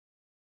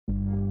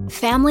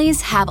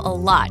Families have a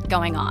lot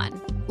going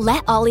on.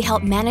 Let Ollie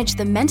help manage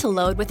the mental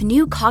load with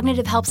new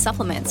cognitive help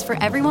supplements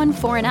for everyone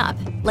 4 and up,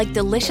 like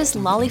delicious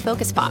Lolly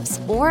Focus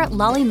Pops or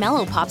Lolly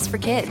Mellow Pops for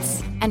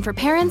kids. And for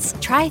parents,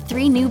 try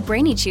 3 new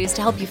Brainy Chews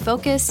to help you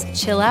focus,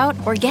 chill out,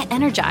 or get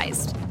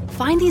energized.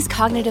 Find these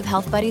cognitive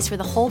health buddies for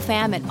the whole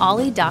fam at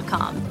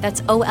ollie.com.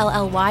 That's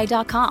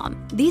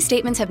OLLY.com. These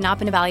statements have not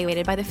been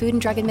evaluated by the Food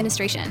and Drug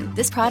Administration.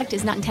 This product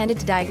is not intended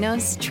to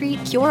diagnose,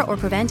 treat, cure, or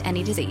prevent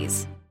any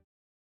disease.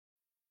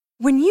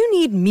 When you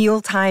need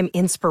mealtime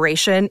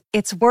inspiration,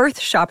 it's worth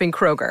shopping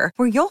Kroger,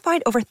 where you'll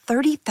find over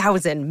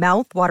 30,000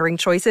 mouth-watering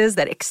choices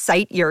that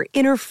excite your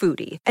inner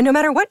foodie. And no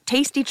matter what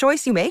tasty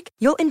choice you make,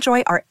 you'll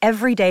enjoy our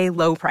everyday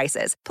low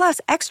prices, plus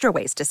extra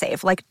ways to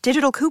save, like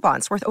digital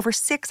coupons worth over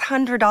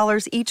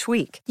 $600 each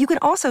week. You can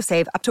also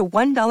save up to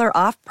 $1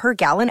 off per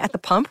gallon at the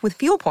pump with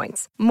fuel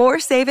points. More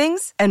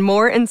savings and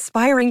more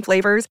inspiring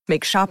flavors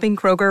make shopping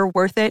Kroger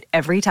worth it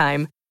every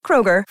time.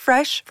 Kroger,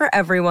 fresh for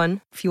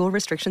everyone. Fuel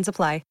restrictions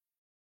apply.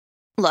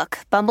 Look,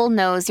 Bumble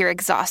knows you're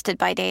exhausted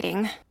by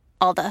dating.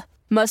 All the,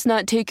 must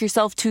not take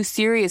yourself too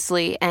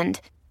seriously,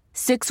 and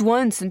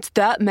 6'1" since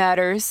that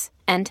matters,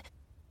 and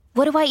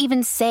what do I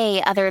even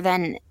say other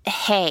than,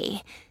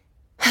 hey?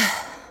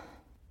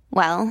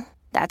 Well,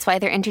 that's why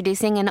they're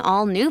introducing an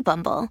all-new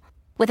Bumble,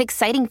 with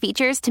exciting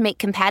features to make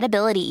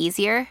compatibility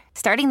easier,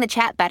 starting the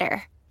chat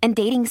better, and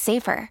dating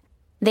safer.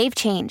 They've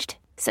changed,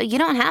 so you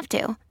don't have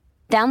to.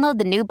 Download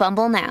the new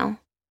Bumble now.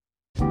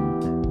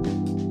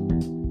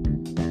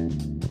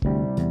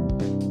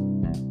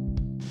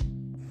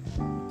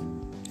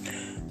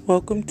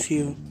 Welcome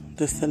to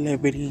the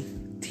Celebrity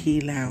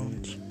Tea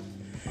Lounge.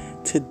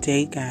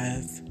 Today,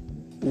 guys,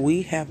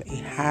 we have a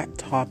hot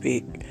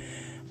topic,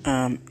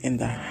 and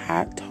the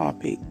hot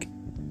topic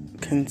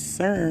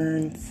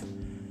concerns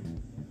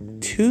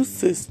 2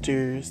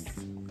 sisters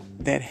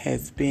that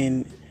has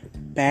been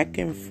back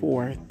and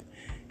forth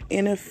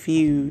in a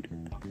feud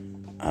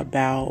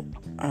about,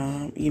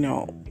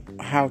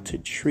 how to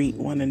treat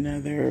one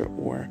another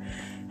or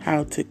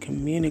how to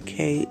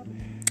communicate.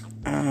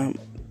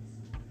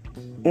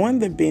 On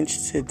the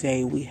bench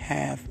today, we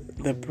have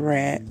the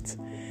Brat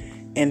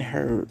and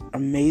her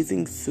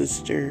amazing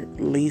sister,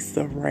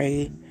 Lisa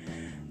Ray.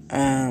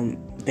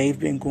 They've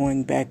been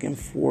going back and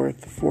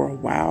forth for a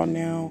while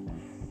now.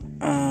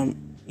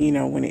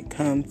 When it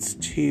comes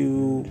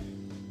to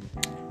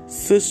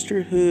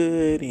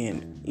sisterhood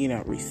and,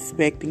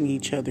 respecting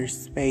each other's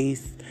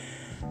space.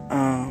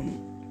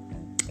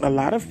 A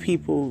lot of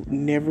people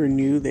never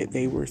knew that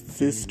they were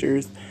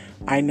sisters.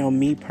 I know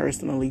me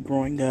personally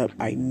growing up,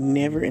 I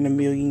never in a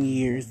million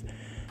years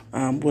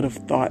would have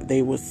thought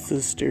they were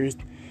sisters.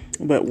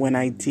 But when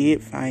I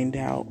did find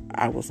out,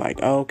 I was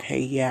like, okay,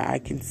 yeah, I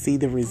can see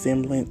the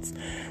resemblance.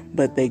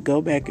 But they go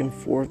back and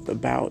forth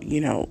about,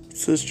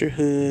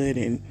 sisterhood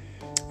and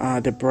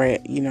the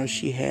Brat,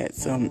 she had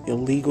some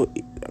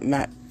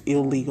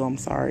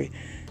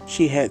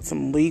she had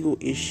some legal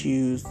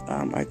issues.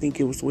 I think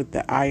it was with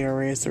the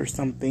IRS or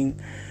something.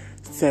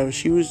 So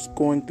she was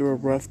going through a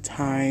rough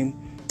time.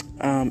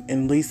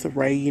 And Lisa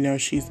Ray,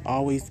 she's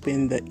always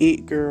been the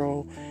it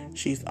girl.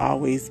 She's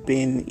always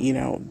been,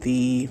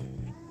 the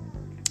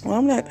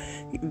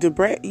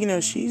Brat,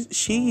 she's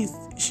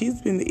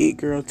been the it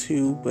girl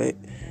too, but,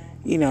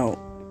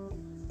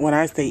 when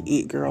I say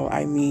it girl,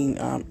 I mean,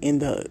 in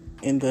the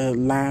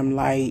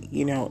limelight,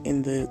 in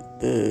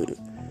the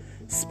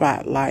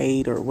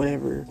spotlight or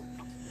whatever.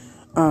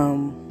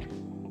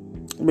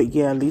 But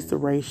yeah, Lisa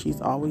Ray, she's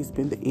always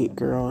been the it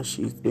girl.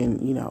 She's been,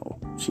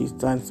 she's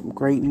done some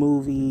great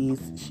movies.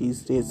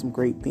 She's did some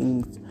great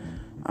things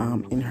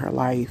in her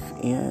life.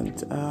 And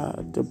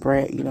the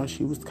Brat,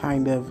 she was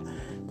kind of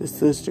the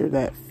sister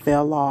that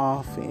fell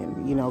off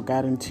and,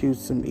 got into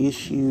some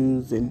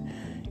issues. And,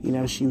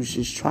 she was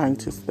just trying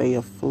to stay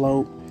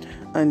afloat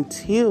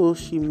until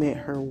she met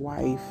her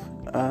wife,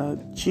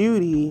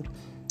 Judy.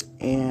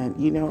 And,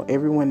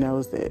 everyone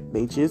knows that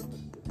they just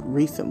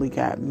recently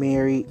got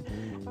married.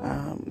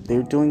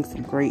 They're doing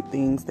some great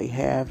things. They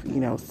have,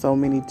 so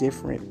many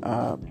different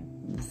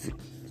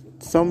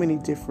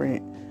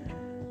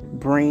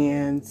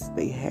brands.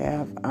 They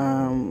have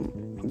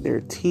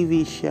their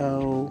TV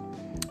show,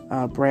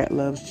 Brat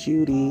Loves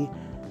Judy,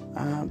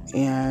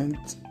 and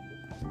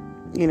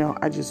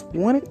I just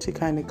wanted to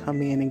kind of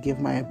come in and give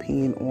my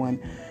opinion on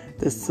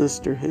the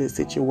sisterhood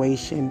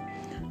situation.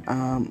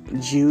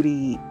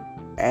 Judy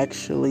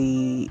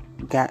actually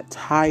got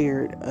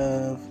tired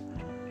of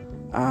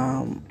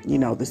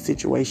the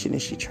situation,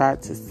 and she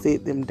tried to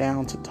sit them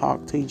down to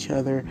talk to each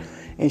other.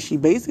 And she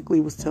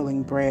basically was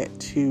telling Brat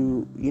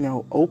to,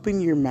 open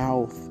your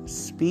mouth,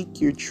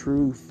 speak your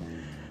truth,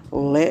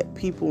 let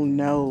people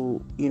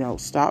know,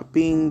 stop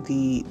being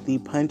the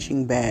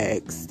punching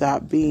bag,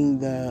 stop being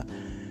the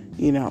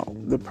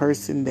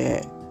person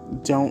that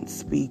don't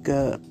speak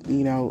up,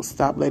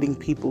 stop letting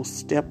people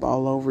step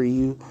all over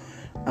you.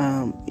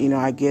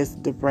 I guess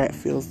the Brat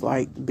feels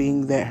like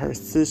being that her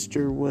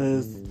sister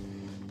was,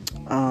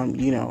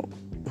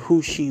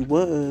 who she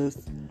was,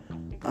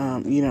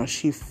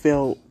 she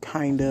felt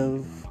kind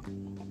of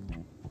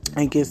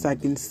I guess I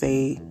can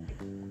say,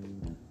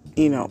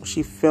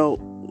 she felt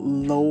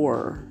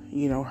lower.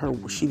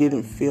 She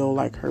didn't feel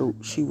like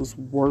she was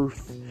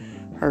worth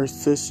her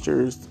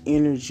sister's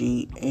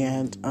energy,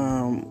 and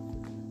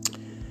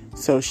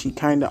so she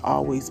kind of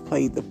always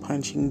played the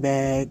punching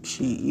bag.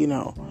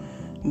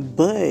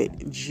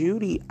 But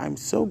Judy, I'm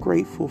so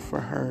grateful for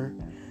her.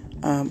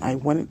 I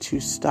wanted to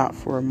stop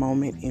for a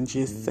moment and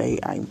just say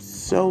I'm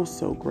so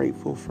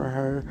grateful for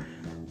her,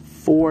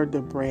 for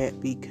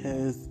Debrat,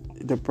 because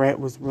Debrat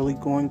was really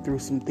going through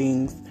some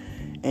things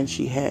and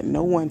she had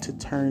no one to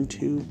turn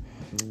to.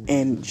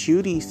 And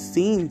Judy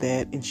seen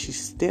that and she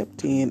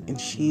stepped in and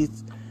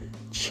she's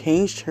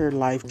changed her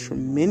life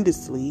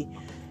tremendously,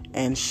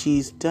 and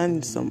she's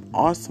done some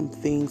awesome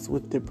things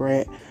with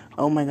Debrat.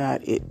 Oh my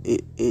God,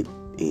 it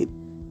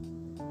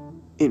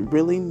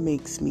really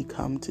makes me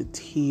come to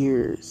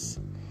tears,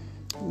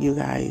 you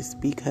guys,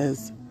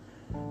 because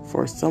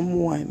for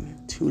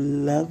someone to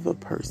love a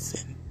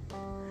person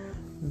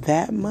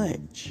that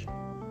much,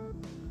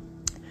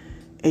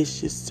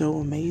 it's just so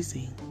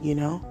amazing,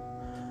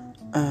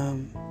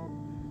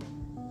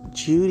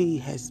 Judy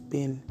has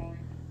been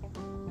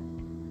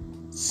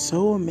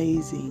so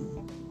amazing,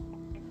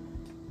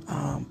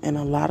 and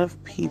a lot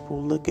of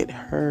people look at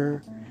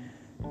her,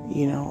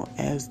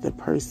 as the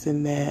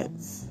person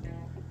that's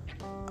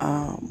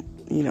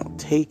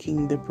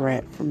taking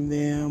Debrat from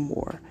them,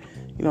 or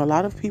a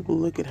lot of people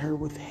look at her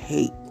with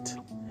hate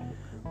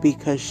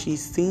because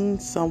she's seen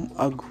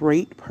a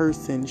great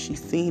person.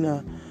 She's seen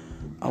a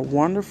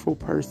wonderful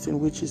person,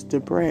 which is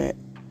Debrat,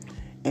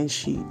 and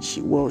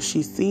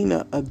she's seen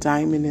a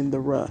diamond in the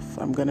rough.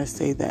 I'm gonna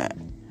say that.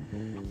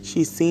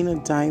 She's seen a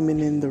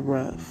diamond in the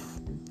rough,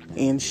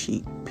 and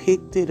she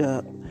picked it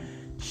up,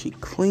 she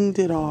cleaned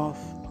it off,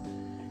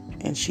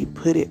 and she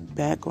put it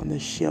back on the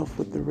shelf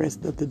with the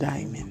rest of the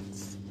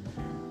diamonds.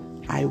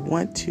 I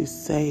want to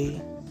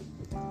say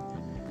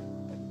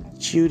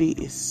Judy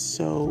is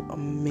so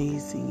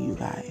amazing, you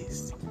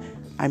guys.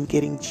 I'm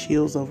getting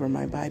chills over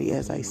my body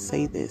as I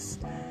say this.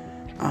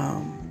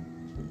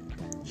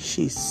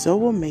 She's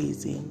so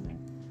amazing,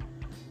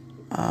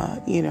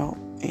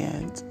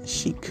 and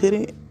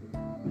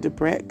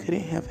Debrat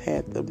couldn't have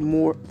had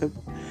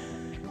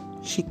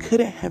she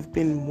couldn't have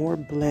been more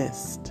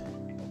blessed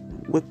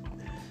with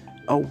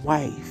a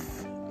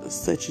wife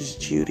such as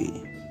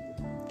Judy.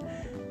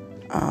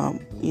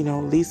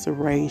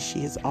 LisaRaye, she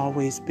has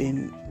always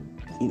been,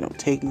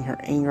 taking her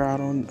anger out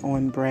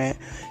on Brat.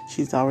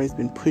 She's always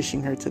been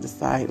pushing her to the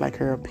side, like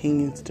her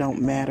opinions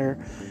don't matter.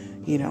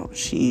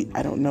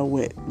 I don't know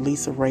what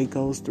LisaRaye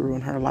goes through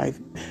in her life.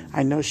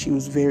 I know she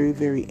was very,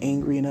 very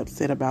angry and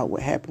upset about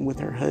what happened with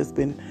her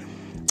husband.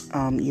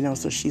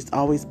 So she's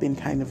always been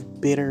kind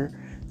of bitter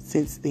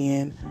since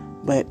then.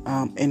 But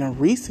in a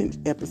recent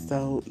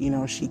episode,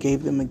 she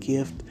gave them a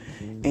gift,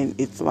 and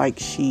it's like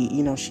she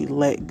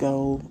let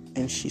go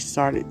and she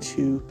started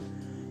to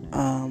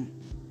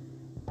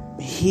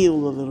heal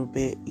a little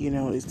bit.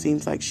 It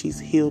seems like she's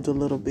healed a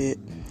little bit,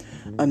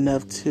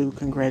 enough to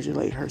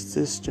congratulate her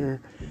sister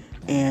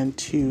and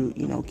to,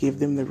 give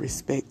them the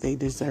respect they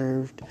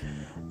deserved,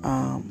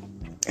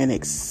 and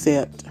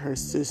accept her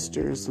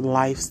sister's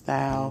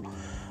lifestyle.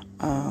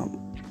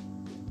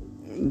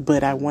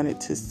 But I wanted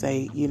to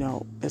say,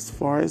 as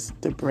far as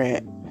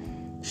Debrat,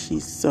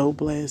 she's so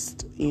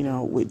blessed,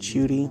 with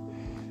Judy.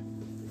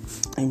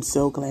 I'm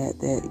so glad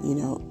that,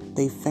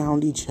 they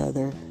found each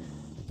other,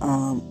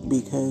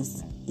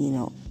 because,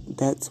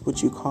 that's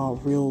what you call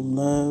real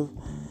love.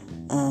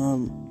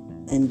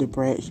 And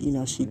Debrat,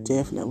 she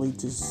definitely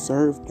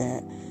deserved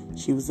that.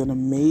 She was an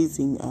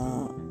amazing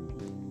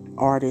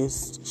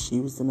artist.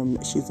 She's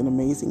an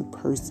amazing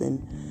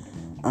person.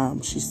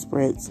 She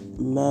spreads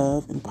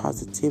love and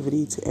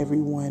positivity to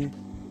everyone.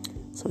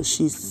 So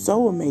she's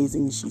so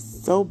amazing.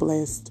 She's so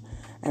blessed.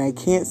 And I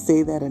can't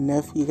say that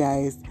enough, you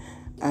guys.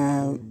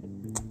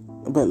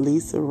 But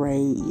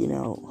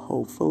LisaRaye,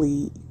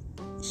 hopefully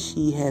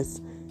she has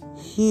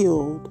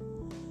healed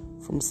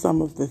from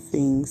some of the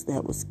things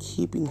that was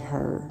keeping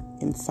her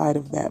inside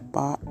of that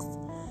box.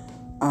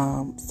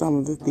 Some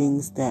of the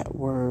things that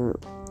were,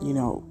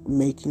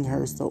 making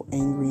her so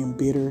angry and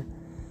bitter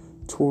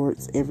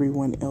towards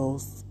everyone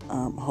else.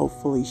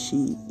 Hopefully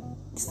she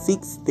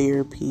seeks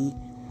therapy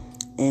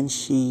and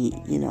she,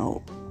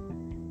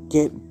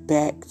 get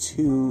back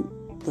to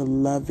the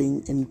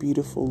loving and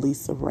beautiful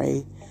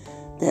LisaRaye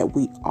that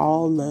we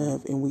all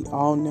love and we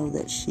all know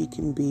that she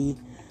can be,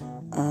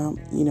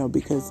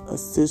 because a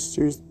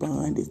sister's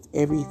bond is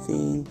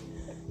everything.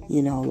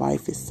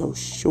 Life is so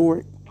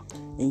short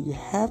and you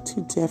have to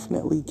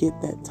definitely get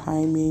that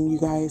time in, you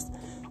guys.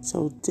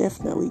 So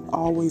definitely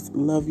always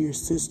love your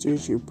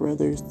sisters, your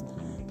brothers.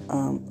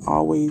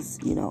 Always,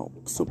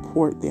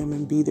 support them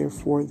and be there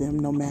for them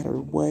no matter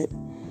what.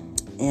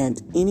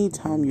 And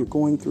anytime you're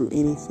going through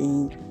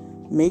anything,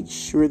 make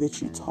sure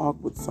that you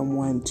talk with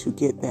someone to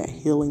get that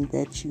healing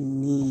that you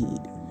need.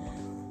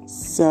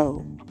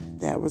 So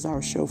that was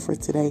our show for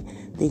today.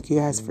 Thank you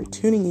guys for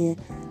tuning in.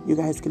 You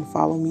guys can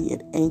follow me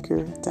at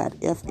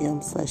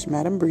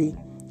anchor.fm/Madam Bree.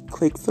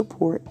 Click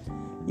support.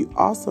 You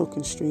also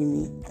can stream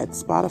me at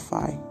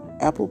Spotify,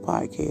 Apple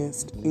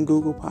Podcast, and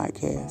Google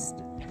Podcast.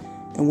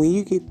 And when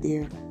you get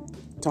there,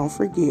 don't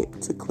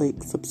forget to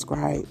click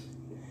subscribe.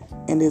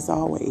 And as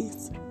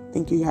always,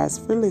 thank you guys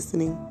for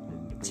listening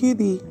to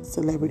the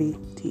Celebrity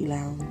Tea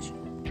Lounge.